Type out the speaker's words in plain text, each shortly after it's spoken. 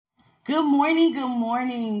Good morning. Good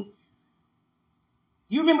morning.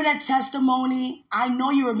 You remember that testimony? I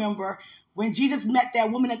know you remember when Jesus met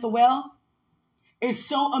that woman at the well. It's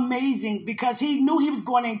so amazing because he knew he was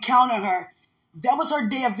going to encounter her. That was her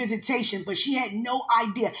day of visitation, but she had no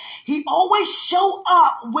idea. He always showed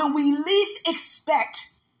up when we least expect.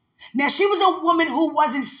 Now, she was a woman who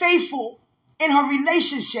wasn't faithful in her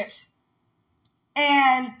relationships.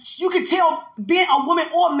 And you could tell, being a woman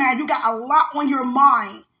or a man, you got a lot on your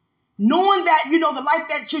mind. Knowing that, the life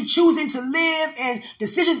that you're choosing to live and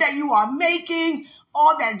decisions that you are making,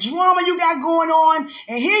 all that drama you got going on.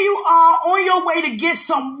 And here you are on your way to get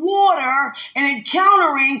some water and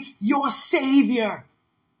encountering your Savior.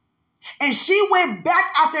 And she went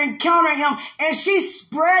back after encountering him and she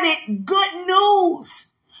spreaded good news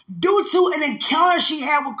due to an encounter she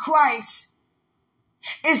had with Christ.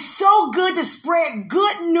 It's so good to spread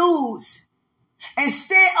good news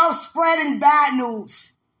instead of spreading bad news.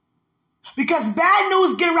 Because bad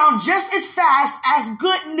news get around just as fast as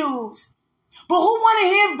good news. But who want to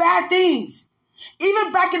hear bad things?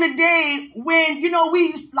 Even back in the day when, we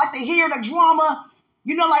used like to hear the drama,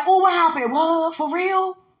 like, oh, what happened? What? For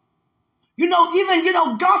real?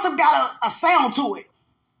 Even, gossip got a sound to it.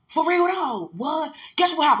 For real, no. What?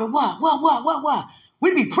 Guess what happened? What?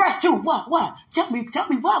 We be pressed too. What? Tell me,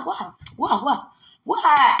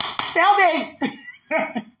 what? Tell me.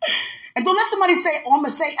 And don't let somebody say, oh, I'm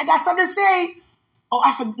going to say, I got something to say. Oh,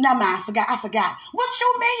 I forgot. What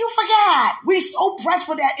you mean you forgot? We so pressed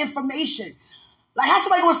for that information. Like, how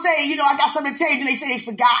somebody going to say, I got something to tell you, and they say they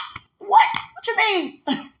forgot. What you mean?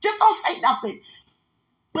 Just don't say nothing.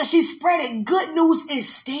 But she spreading good news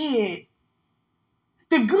instead.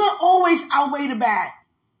 The good always outweigh the bad.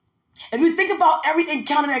 If you think about every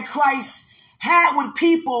encounter that Christ had with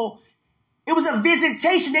people, it was a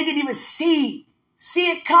visitation they didn't even see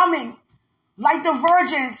it coming. Like the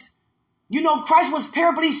virgins, Christ was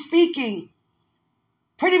parably speaking.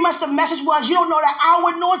 Pretty much the message was, you don't know the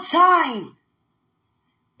hour nor time.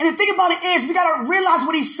 And the thing about it is, we got to realize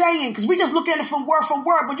what he's saying, because we just look at it from word for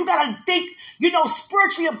word, but you got to think,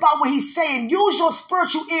 spiritually about what he's saying. Use your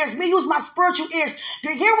spiritual ears. Me use my spiritual ears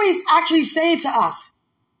to hear what he's actually saying to us.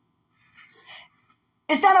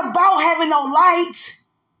 It's not about having no light.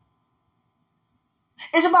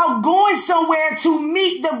 It's about going somewhere to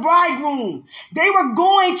meet the bridegroom. They were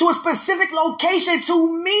going to a specific location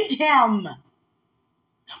to meet him.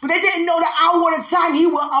 But they didn't know the hour or the time he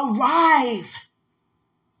will arrive.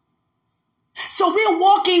 So we're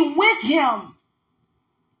walking with him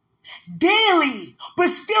daily, but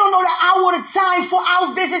still don't know the hour or the time for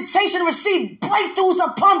our visitation to receive breakthroughs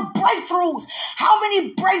upon breakthroughs. How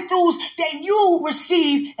many breakthroughs that you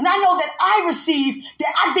receive, and I know that I received,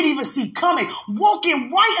 that I didn't even see coming,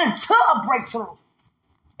 walking right into a breakthrough.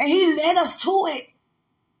 And he led us to it.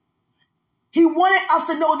 He wanted us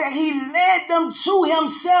to know that he led them to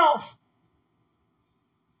himself.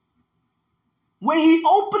 When he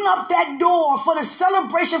opened up that door for the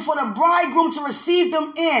celebration for the bridegroom to receive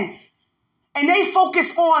them in, and they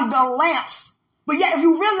focused on the lamps. But yet, if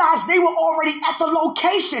you realize, they were already at the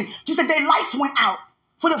location, just that their lights went out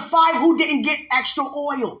for the 5 who didn't get extra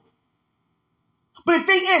oil. But the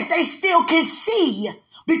thing is, they still can see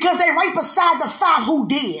because they're right beside the 5 who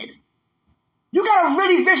did. You got to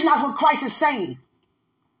really visualize what Christ is saying.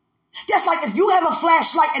 That's like if you have a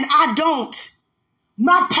flashlight and I don't.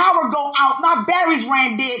 My power go out, my batteries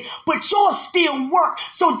ran dead, but yours still work.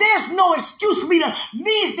 So there's no excuse for me to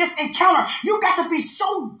leave this encounter. You got to be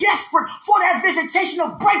so desperate for that visitation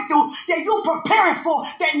of breakthrough that you're preparing for,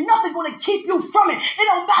 that nothing's going to keep you from it. It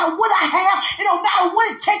don't matter what I have. It don't matter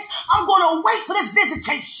what it takes. I'm going to wait for this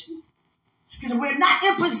visitation. Because if we're not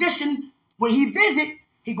in position when he visit,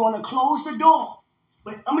 he's going to close the door.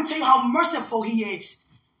 But I'm going to tell you how merciful he is.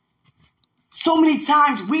 So many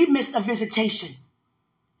times we missed a visitation.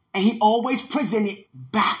 And he always presented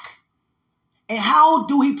back. And how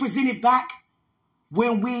do he present it back?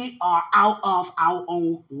 When we are out of our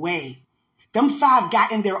own way. Them 5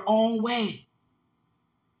 got in their own way.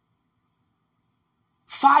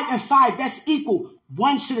 5 and 5, that's equal.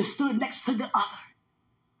 One should have stood next to the other.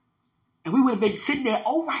 And we would have been sitting there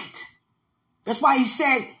all right. That's why he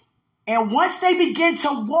said, and once they begin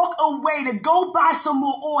to walk away to go buy some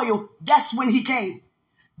more oil, that's when he came.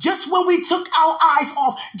 Just when we took our eyes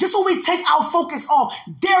off, just when we take our focus off,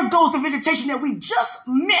 there goes the visitation that we just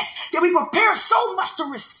missed, that we prepared so much to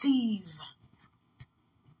receive.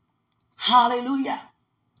 Hallelujah.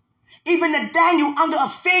 Even Nathanael under a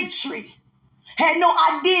fig tree had no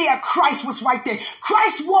idea Christ was right there.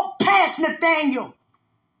 Christ walked past Nathanael.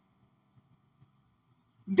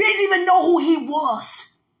 Didn't even know who he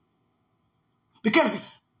was. Because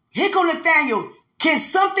Here go Nathaniel. Can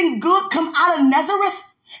something good come out of Nazareth?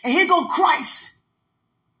 And here go Christ.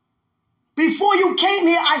 Before you came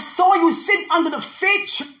here, I saw you sitting under the fig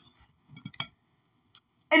tree.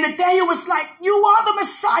 And Nathaniel was like, you are the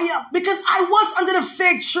Messiah, because I was under the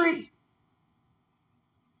fig tree.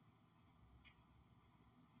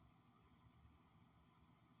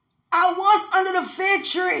 I was under the fig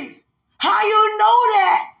tree. How you know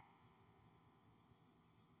that?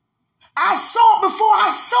 I saw it before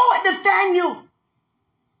I saw it, Nathaniel.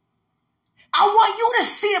 I want you to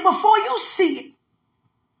see it before you see it.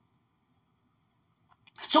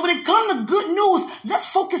 So when it comes to good news, let's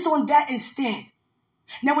focus on that instead.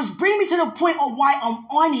 Now, which brings me to the point of why I'm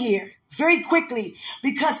on here very quickly,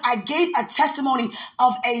 because I gave a testimony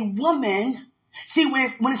of a woman. See, when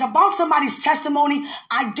it's about somebody's testimony,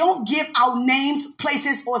 I don't give out names,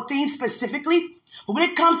 places, or things specifically. But when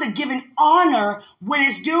it comes to giving honor when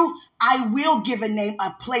it's due, I will give a name,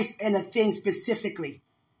 a place, and a thing specifically.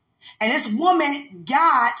 And this woman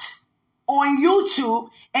got on YouTube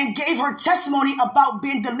and gave her testimony about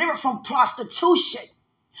being delivered from prostitution.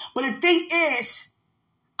 But the thing is,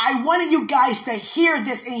 I wanted you guys to hear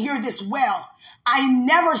this and hear this well. I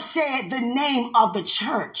never said the name of the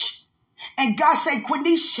church. And God said,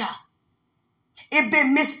 Quenisha, it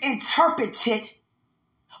been misinterpreted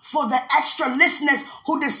for the extra listeners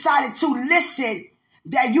who decided to listen,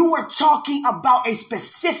 that you were talking about a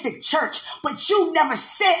specific church, but you never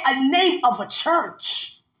said a name of a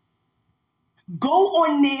church. Go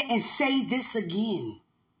on there and say this again.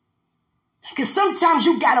 Because sometimes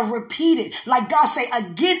you got to repeat it. Like God say,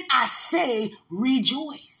 again, I say,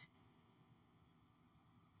 rejoice.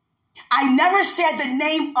 I never said the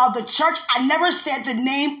name of the church. I never said the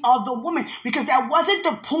name of the woman, because that wasn't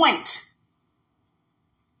the point.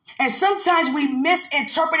 And sometimes we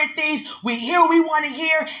misinterpret things. We hear what we want to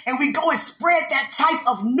hear, and we go and spread that type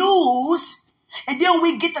of news. And then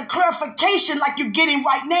we get the clarification like you're getting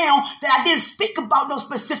right now that I didn't speak about no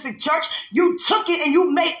specific church. You took it and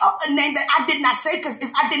you made up a name that I did not say, because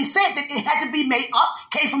if I didn't say it, then it had to be made up,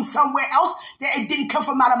 came from somewhere else, that it didn't come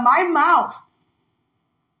from out of my mouth.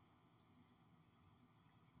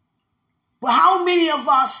 But how many of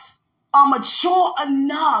us are mature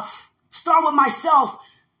enough, start with myself,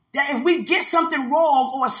 that if we get something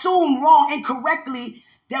wrong or assume wrong incorrectly,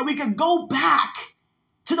 that we could go back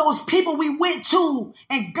to those people we went to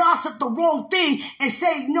and gossip the wrong thing and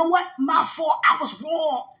say, you know what, my fault, I was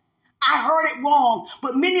wrong. I heard it wrong.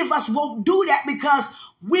 But many of us won't do that because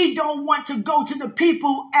we don't want to go to the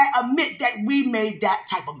people and admit that we made that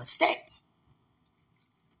type of mistake.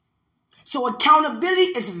 So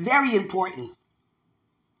accountability is very important.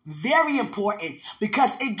 Very important, because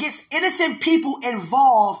it gets innocent people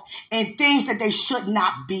involved in things that they should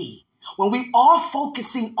not be. When we are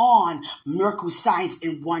focusing on miracles, signs,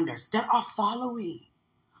 and wonders that are following.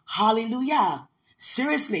 Hallelujah.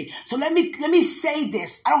 Seriously. So let me say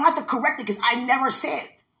this. I don't have to correct it because I never said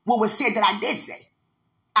what was said that I did say.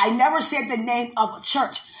 I never said the name of a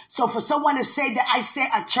church. So for someone to say that I said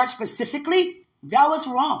a church specifically, that was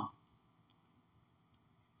wrong.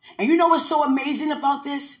 And you know what's so amazing about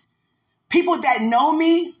this? People that know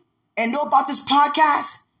me and know about this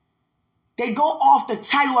podcast, they go off the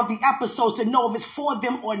title of the episodes to know if it's for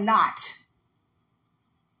them or not.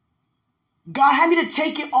 God had me to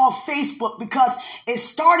take it off Facebook because it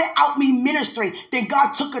started out me ministering. Then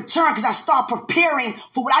God took a turn because I started preparing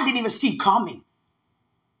for what I didn't even see coming.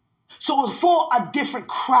 So it was for a different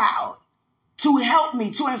crowd to help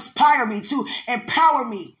me, to inspire me, to empower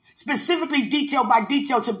me, specifically detail by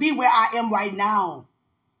detail, to be where I am right now.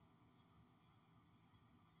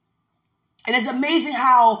 And it's amazing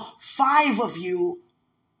how 5 of you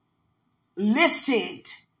listened.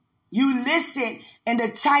 You listened, and the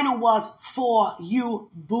title was For You,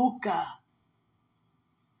 Buka.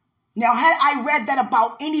 Now, had I read that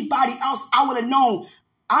about anybody else, I would have known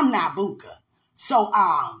I'm not Buka. So,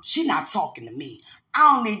 she's not talking to me.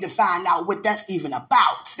 I don't need to find out what that's even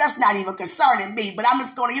about. That's not even concerning me, but I'm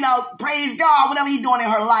just going to, praise God, whatever he's doing in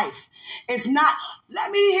her life. It's not, let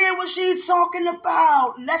me hear what she's talking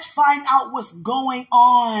about. Let's find out what's going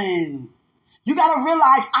on. You got to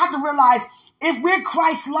realize, I have to realize, if we're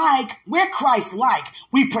Christ-like, we're Christ-like.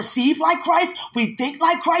 We perceive like Christ. We think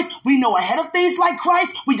like Christ. We know ahead of things like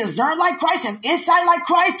Christ. We discern like Christ, have insight like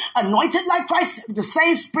Christ, anointed like Christ, the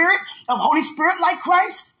same spirit of Holy Spirit like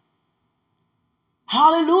Christ.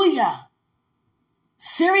 Hallelujah.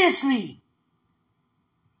 Seriously.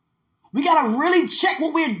 We got to really check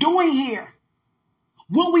what we're doing here.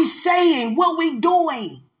 What we saying, what we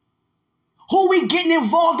doing. Who we getting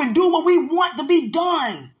involved to do what we want to be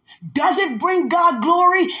done. Does it bring God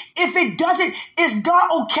glory? If it doesn't, is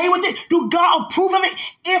God okay with it? Do God approve of it?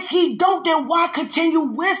 If he don't, then why continue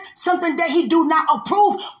with something that he do not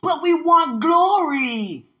approve? But we want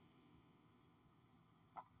glory.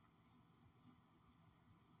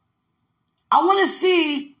 I want to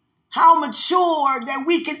see how mature that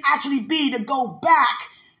we can actually be to go back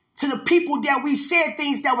to the people that we said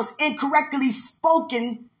things that was incorrectly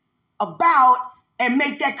spoken about and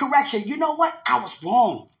make that correction. You know what? I was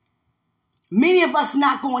wrong. Many of us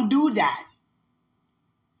not going to do that.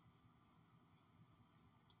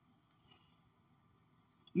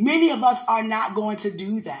 Many of us are not going to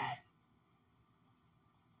do that.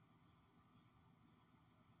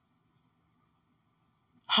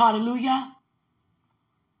 Hallelujah.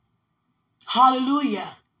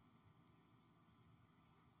 Hallelujah.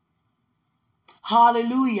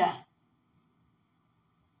 Hallelujah.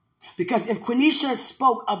 Because if Quenisha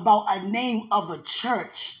spoke about a name of a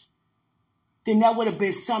church, then that would have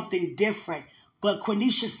been something different. But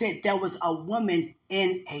Quenisha said there was a woman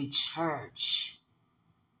in a church.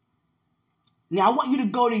 Now I want you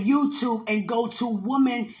to go to YouTube and go to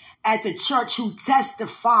women at the church who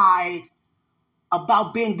testified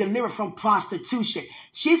about being delivered from prostitution.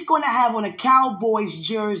 She's going to have on a Cowboys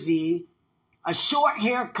jersey, a short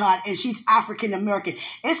haircut, and she's African American.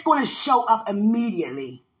 It's going to show up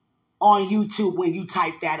immediately on YouTube when you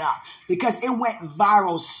type that up, because it went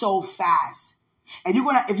viral so fast. And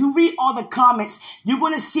if you read all the comments, you're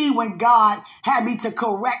going to see when God had me to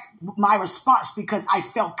correct my response because I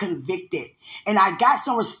felt convicted. And I got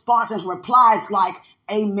some responses, replies like,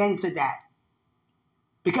 amen to that.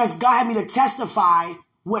 Because God had me to testify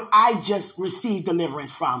what I just received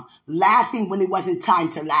deliverance from, laughing when it wasn't time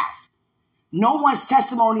to laugh. No one's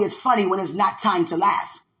testimony is funny when it's not time to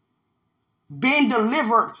laugh. Being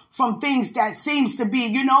delivered from things that seems to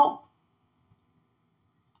be,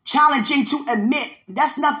 challenging to admit,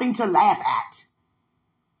 that's nothing to laugh at.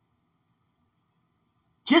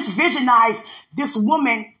 Just visualize this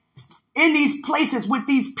woman in these places with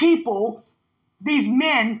these people, these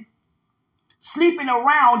men, sleeping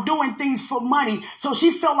around, doing things for money. So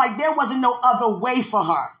she felt like there wasn't no other way for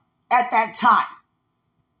her at that time.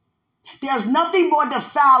 There's nothing more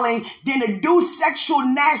defiling than to do sexual,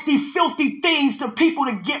 nasty, filthy things to people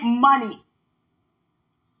to get money.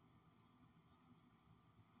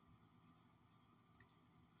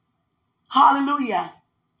 Hallelujah.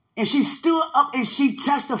 And she stood up and she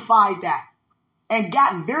testified that and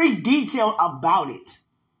got very detailed about it.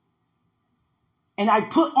 And I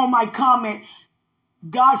put on my comment,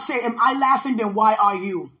 God said, am I laughing? Then why are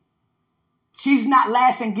you? She's not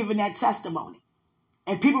laughing, giving that testimony.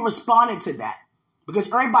 And people responded to that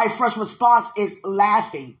because everybody's first response is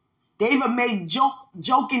laughing. They even made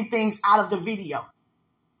joking things out of the video.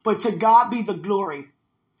 But to God be the glory.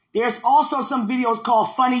 There's also some videos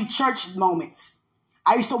called Funny Church Moments.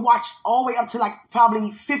 I used to watch all the way up to like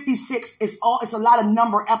probably 56. It's a lot of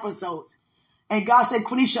number episodes. And God said,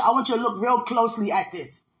 Quenisha, I want you to look real closely at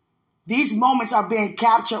this. These moments are being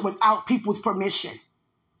captured without people's permission.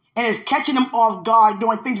 And it's catching them off guard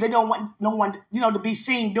doing things they don't want no one, to be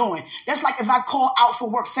seen doing. That's like if I call out for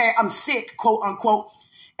work saying I'm sick, quote unquote,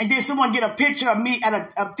 and then someone get a picture of me at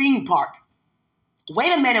a theme park.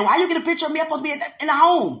 Wait a minute, why you get a picture of me? I'm supposed to be in the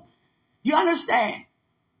home. You understand?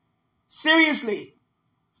 Seriously.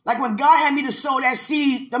 Like when God had me to sow that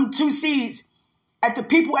seed, them 2 seeds at the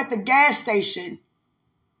people at the gas station,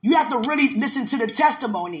 you have to really listen to the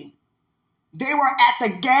testimony. They were at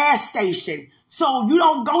the gas station. So you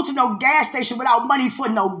don't go to no gas station without money for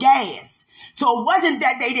no gas. So it wasn't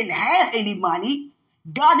that they didn't have any money.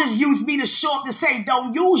 God just used me to show up to say,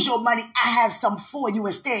 don't use your money. I have some for you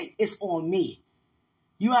instead. It's on me.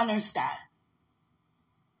 You understand?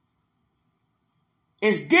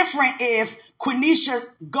 It's different if Quenisha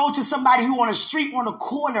go to somebody who on the street, on the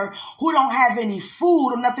corner, who don't have any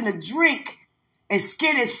food or nothing to drink, and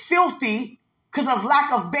skin is filthy because of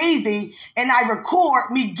lack of bathing, and I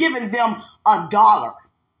record me giving them $1.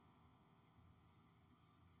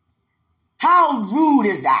 How rude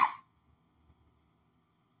is that?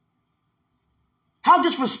 How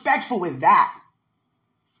disrespectful is that?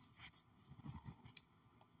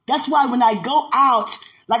 That's why when I go out,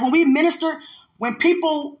 like when we minister, when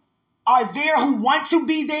people are there who want to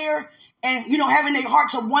be there and, having their heart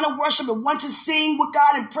to want to worship and want to sing with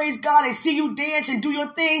God and praise God and see you dance and do your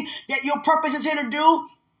thing that your purpose is here to do,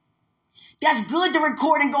 that's good to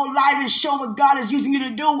record and go live and show what God is using you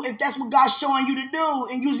to do if that's what God's showing you to do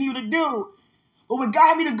and using you to do. But when God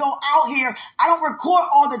had me to go out here, I don't record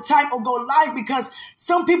all the time or go live because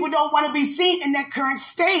some people don't want to be seen in that current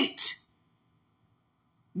state.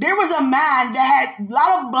 There was a man that had a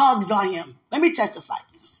lot of bugs on him. Let me testify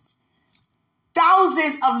this.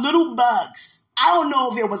 Thousands of little bugs. I don't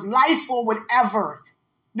know if it was lice or whatever.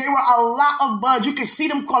 There were a lot of bugs. You could see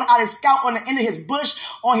them crawling out his scalp, on the end of his bush,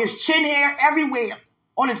 on his chin hair, everywhere,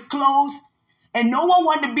 on his clothes. And no one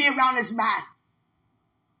wanted to be around this man.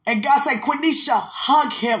 And God said, Quenisha,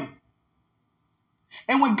 hug him.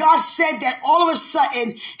 And when God said that, all of a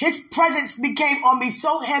sudden, his presence became on me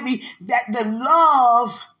so heavy that the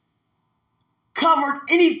love covered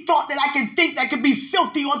any thought that I can think that could be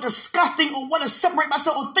filthy or disgusting or want to separate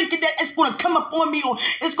myself or thinking that it's going to come up on me or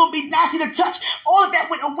it's going to be nasty to touch. All of that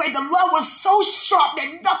went away. The love was so sharp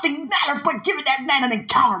that nothing mattered but giving that man an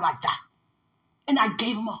encounter like that. And I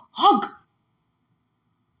gave him a hug.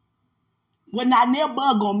 Wasn't not near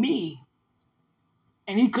bug on me.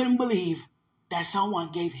 And he couldn't believe that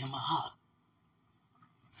someone gave him a hug.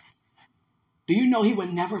 Do you know he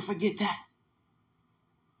would never forget that?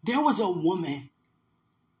 There was a woman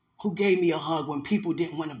who gave me a hug when people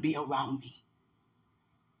didn't want to be around me.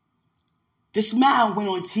 This man went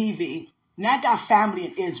on TV. Now I got family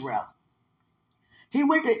in Israel. He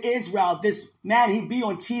went to Israel. This man, he'd be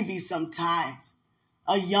on TV sometimes.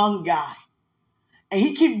 A young guy. And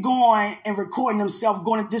he keep going and recording himself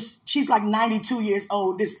going to this. She's like 92 years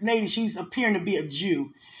old. This lady, she's appearing to be a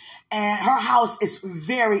Jew. And her house is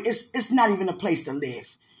it's not even a place to live.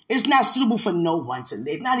 It's not suitable for no one to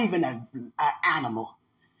live, not even an animal.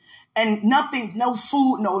 And nothing, no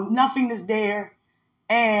food, nothing is there.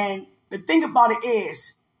 And the thing about it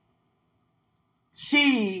is,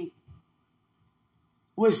 she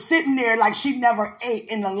was sitting there like she never ate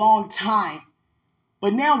in a long time.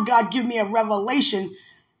 But now God gave me a revelation.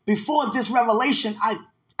 Before this revelation,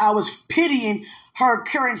 I was pitying her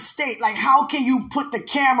current state. Like, how can you put the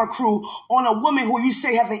camera crew on a woman who you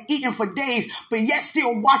say haven't eaten for days, but yet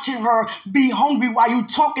still watching her be hungry while you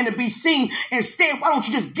talking to be seen? Instead, why don't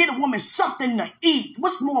you just get a woman something to eat?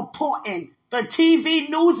 What's more important, the TV,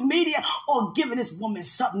 news, media, or giving this woman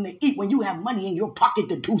something to eat when you have money in your pocket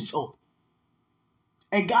to do so?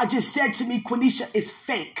 And God just said to me, Quenisha, it's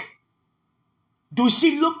fake. Do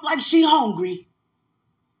she look like she hungry?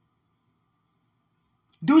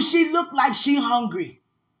 Do she look like she hungry?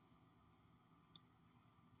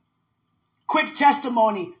 Quick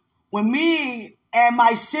testimony. When me and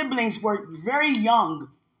my siblings were very young,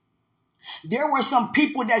 there were some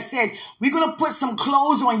people that said, we're going to put some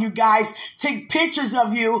clothes on you guys, take pictures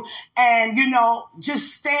of you, and,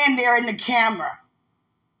 just stand there in the camera.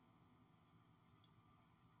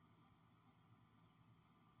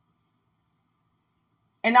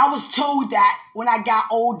 And I was told that when I got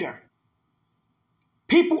older.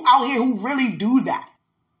 People out here who really do that.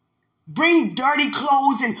 Bring dirty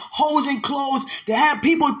clothes and holes in clothes to have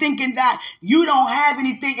people thinking that you don't have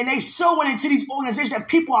anything. And they sewing into these organizations that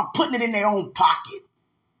people are putting it in their own pocket.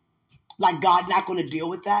 Like God not going to deal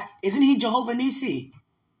with that? Isn't he Jehovah Nissi?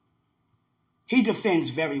 He defends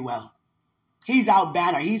very well. He's our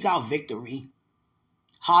banner. He's our victory.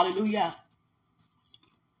 Hallelujah.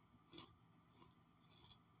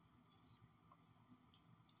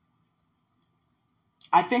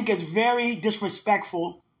 I think it's very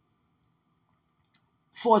disrespectful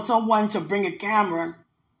for someone to bring a camera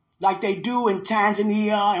like they do in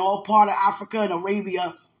Tanzania and all part of Africa and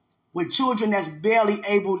Arabia with children that's barely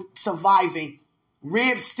able surviving,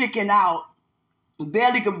 ribs sticking out,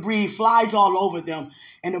 barely can breathe, flies all over them,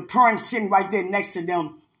 and the parents sitting right there next to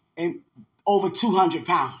them and over 200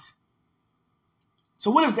 pounds.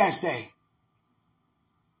 So what does that say?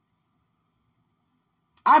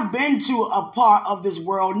 I've been to a part of this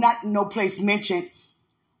world, not no place mentioned,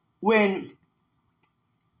 when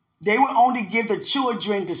they would only give the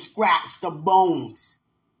children the scraps, the bones.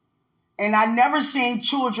 And I never seen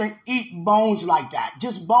children eat bones like that,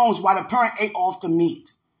 just bones while the parent ate off the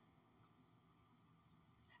meat.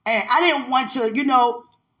 And I didn't want to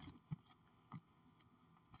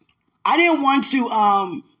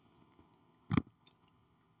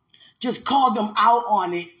just call them out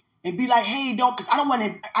on it. And be like, hey, because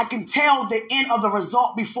I can tell the end of the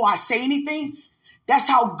result before I say anything. That's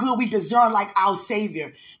how good we discern like our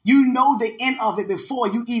Savior. You know the end of it before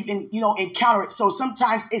you even, encounter it. So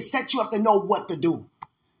sometimes it sets you up to know what to do.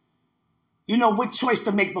 What choice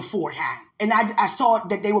to make beforehand. And I saw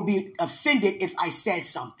that they would be offended if I said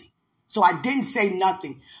something. So I didn't say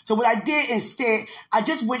nothing. So what I did instead, I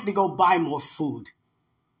just went to go buy more food.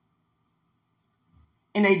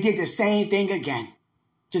 And they did the same thing again.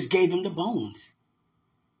 Just gave them the bones.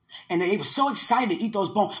 And they were so excited to eat those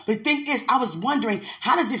bones. But the thing is, I was wondering,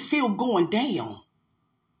 how does it feel going down?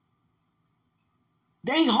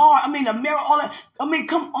 They hard. The marrow, all that.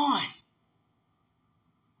 Come on.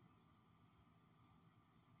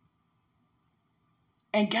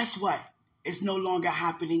 And guess what? It's no longer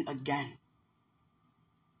happening again.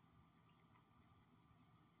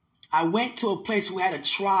 I went to a place where we had a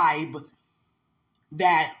tribe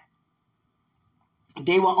that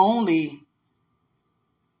they were only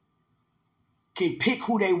can pick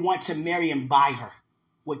who they want to marry and buy her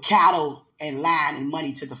with cattle and land and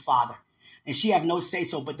money to the father. And she have no say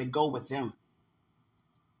so but to go with them.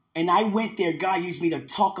 And I went there. God used me to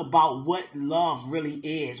talk about what love really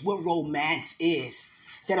is, what romance is.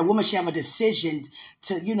 That a woman should have a decision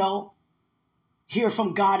to, hear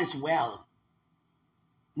from God as well.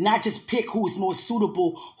 Not just pick who's more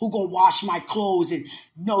suitable, who gonna wash my clothes and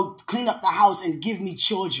clean up the house and give me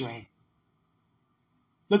children.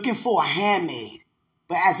 Looking for a handmaid,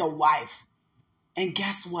 but as a wife. And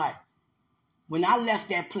guess what? When I left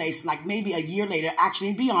that place, like maybe a year later,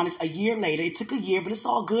 actually, to be honest, a year later, it took a year, but it's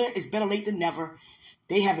all good. It's better late than never.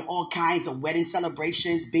 They having all kinds of wedding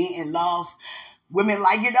celebrations, being in love. Women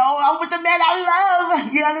like, I'm with the man I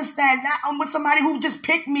love. You understand? Now I'm with somebody who just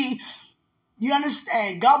picked me. You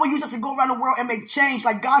understand? God will use us to go around the world and make change.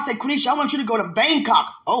 Like God said, Quenisha, I want you to go to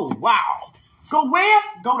Bangkok. Oh, wow. Go where?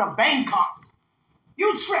 Go to Bangkok.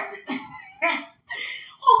 You tripping.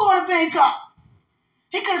 Who going to Bangkok?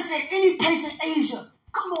 He could have said any place in Asia.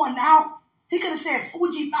 Come on now. He could have said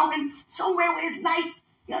Fuji Mountain, somewhere where it's nice.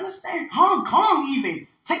 You understand? Hong Kong even.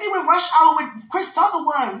 Take me where Rush Hour with Chris Tucker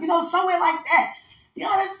was. Somewhere like that. You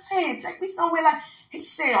understand? Take me somewhere like, he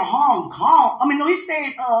said Hong Kong. I mean, no, he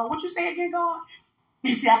said, what you say again, God?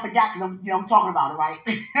 He said, I forgot because I'm talking about it, right?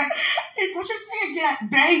 It's what you say again?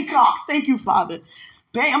 Bangkok. Thank you, Father.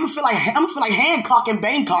 I'm gonna feel like Hancock in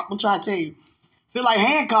Bangkok. I'm trying to tell you. Feel like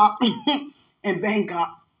Hancock in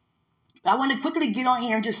Bangkok. But I want to quickly get on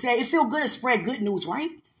here and just say, it feel good to spread good news,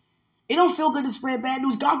 right? It don't feel good to spread bad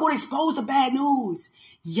news. God going to expose the bad news.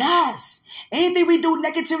 Yes. Anything we do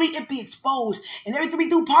negatively, it be exposed. And everything we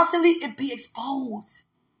do positively, it be exposed.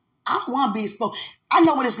 I don't want to be exposed. I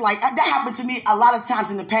know what it's like. That happened to me a lot of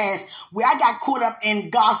times in the past where I got caught up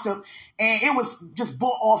in gossip and it was just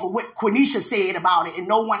bought off of what Quenisha said about it and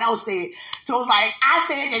no one else said. So it's like, I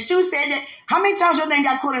said that, you said that. How many times your name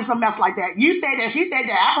got caught in some mess like that? You said that, she said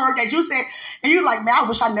that, I heard that, you said, and you're like, man, I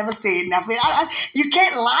wish I never said nothing. You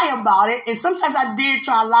can't lie about it. And sometimes I did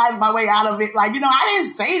try to lie my way out of it. Like, I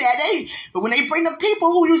didn't say that. But when they bring the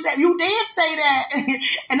people who you said, you did say that.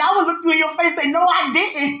 And I would look you in your face and say, no, I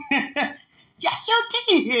didn't. Yes, you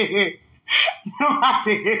did. No, I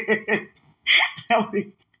did.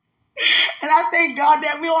 And I thank God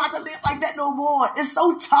that we don't have to live like that no more. It's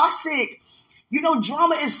so toxic.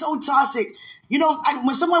 Drama is so toxic.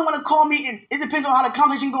 When someone want to call me, and it depends on how the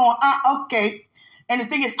conversation going. Okay. And the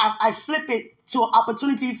thing is, I flip it to an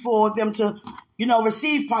opportunity for them to,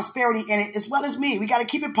 receive prosperity in it as well as me. We got to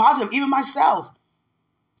keep it positive. Even myself.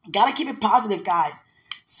 Got to keep it positive, guys.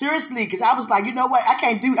 Seriously, because I was like, you know what? I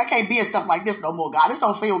can't be in stuff like this no more, God. This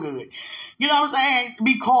don't feel good. You know what I'm saying?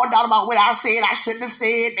 Be called out about what I said, I shouldn't have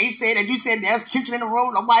said. They said that you said there's tension in the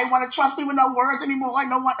room. Nobody want to trust me with no words anymore. I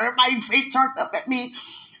know what everybody face turned up at me.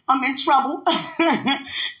 I'm in trouble.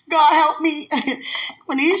 God help me.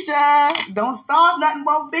 Quenisha, don't start nothing,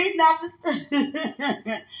 won't be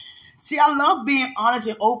nothing. See, I love being honest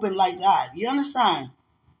and open like that. You understand?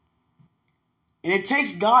 And it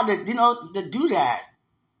takes God to do that.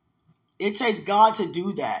 It takes God to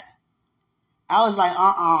do that. I was like,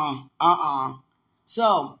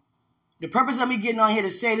 So, the purpose of me getting on here to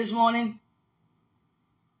say this morning,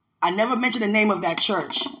 I never mentioned the name of that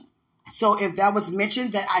church. So, if that was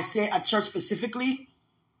mentioned, that I said a church specifically,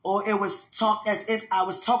 or it was talked as if I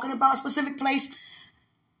was talking about a specific place,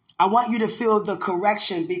 I want you to feel the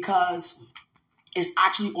correction because it's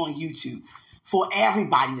actually on YouTube for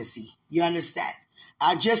everybody to see. You understand?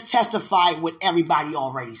 I just testified what everybody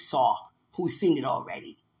already saw. Who's seen it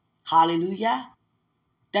already. Hallelujah.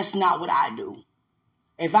 That's not what I do.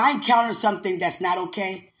 If I encounter something that's not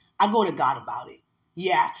okay, I go to God about it.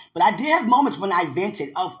 Yeah, but I did have moments when I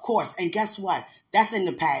vented, of course. And guess what? That's in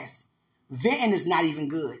the past. Venting is not even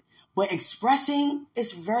good. But expressing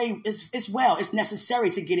is it's necessary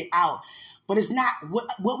to get it out. But it's not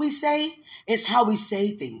what we say, it's how we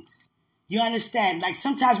say things. You understand? Like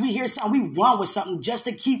sometimes we hear something, we run with something just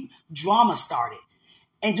to keep drama started.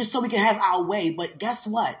 And just so we can have our way. But guess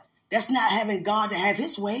what? That's not having God to have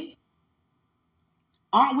his way.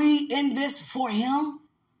 Aren't we in this for him?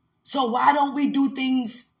 So why don't we do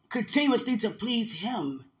things continuously to please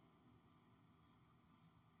him?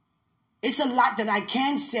 It's a lot that I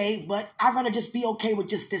can say, but I'd rather just be okay with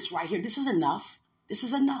just this right here. This is enough. This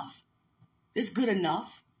is enough. This is good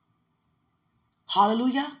enough.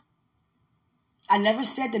 Hallelujah. I never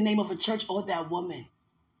said the name of a church or that woman.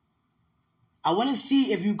 I want to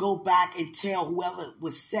see if you go back and tell whoever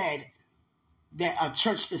was said that a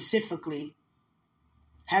church specifically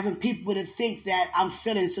having people to think that I'm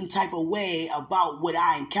feeling some type of way about what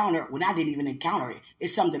I encountered when I didn't even encounter it.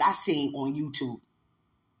 It's something I seen on YouTube.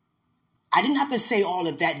 I didn't have to say all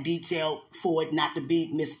of that detail for it not to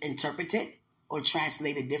be misinterpreted or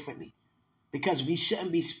translated differently, because we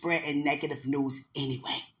shouldn't be spreading negative news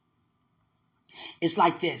anyway. It's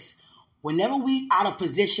like this. Whenever we out of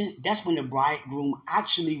position, that's when the bridegroom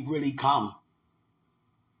actually really come.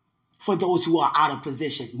 For those who are out of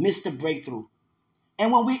position, miss the breakthrough.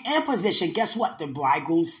 And when we in position, guess what? The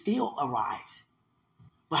bridegroom still arrives.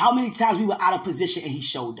 But how many times we were out of position and he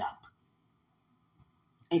showed up?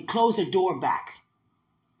 And close the door back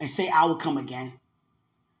and say, I will come again.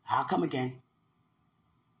 I'll come again.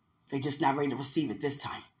 They're just not ready to receive it this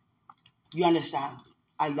time. You understand?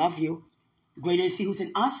 I love you. Greater is he who's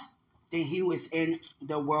in us than he who is in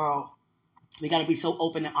the world. We got to be so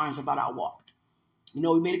open and honest about our walk. You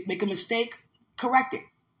know, we make a mistake, correct it.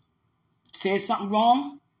 Said something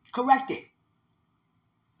wrong, correct it.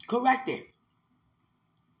 Correct it.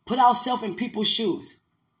 Put ourselves in people's shoes.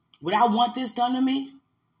 Would I want this done to me?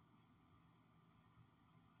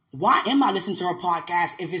 Why am I listening to her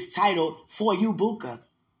podcast if it's titled For You, Buka?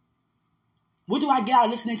 What do I get out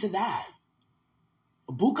of listening to that?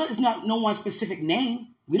 Buka is not no one specific name.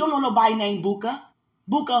 We don't know nobody named Buka.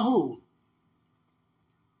 Buka who?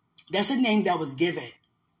 That's a name that was given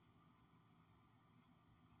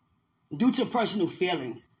due to personal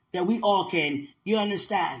feelings that we all can, you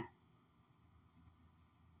understand,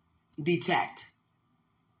 detect.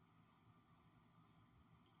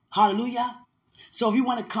 Hallelujah. So if you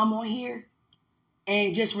want to come on here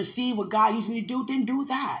and just receive what God used me to do, then do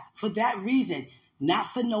that for that reason, not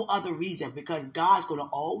for no other reason, because God's going to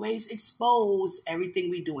always expose everything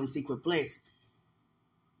we do in secret place.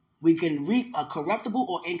 We can reap a corruptible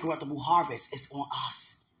or incorruptible harvest. It's on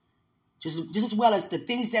us. Just as well as the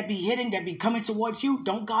things that be hidden, that be coming towards you.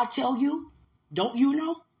 Don't God tell you? Don't you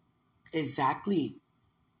know? Exactly.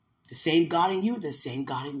 The same God in you, the same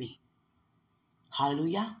God in me.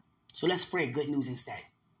 Hallelujah. So let's pray good news instead.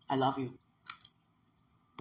 I love you.